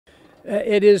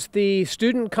It is the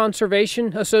Student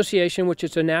Conservation Association, which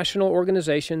is a national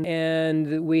organization,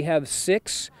 and we have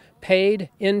 6 paid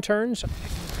interns.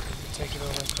 Take it over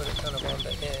and put it kind of on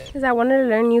the head. Because I wanted to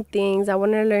learn new things. I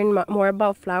wanted to learn more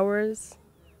about flowers,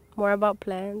 more about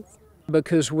plants.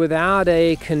 Because without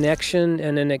a connection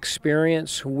and an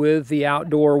experience with the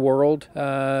outdoor world,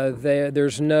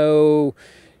 there's no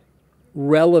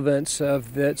relevance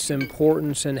of its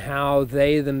importance and how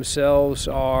they themselves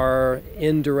are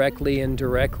indirectly and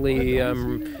directly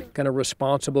kind of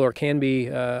responsible or can be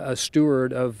a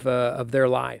steward of their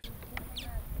lives.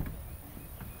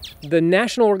 The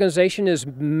national organization is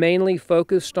mainly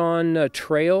focused on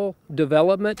trail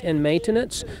development and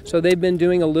maintenance, so they've been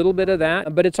doing a little bit of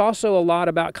that, but it's also a lot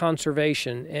about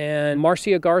conservation. And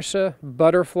Marcia Garza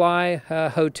Butterfly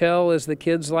Hotel, as the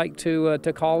kids like to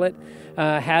call it,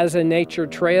 has a nature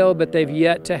trail, but they've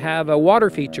yet to have a water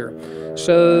feature.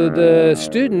 So the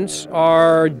students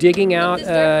are digging out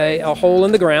a hole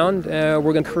in the ground. We're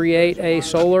going to create a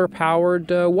solar-powered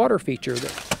water feature.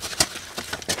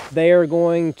 They are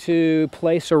going to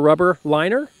place a rubber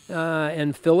liner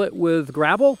and fill it with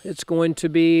gravel. It's going to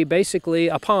be basically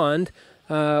a pond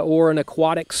or an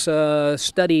aquatics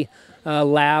study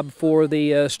lab for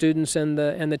the students and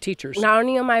the teachers. Not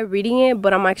only am I reading it,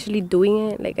 but I'm actually doing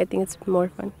it. Like, I think it's more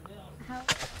fun.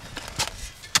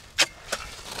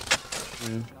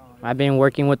 I've been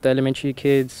working with the elementary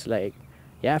kids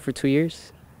for 2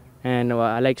 years. And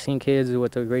I like seeing kids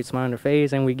with a great smile on their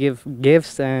face, and we give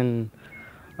gifts and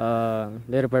a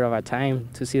little bit of our time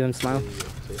to see them smile.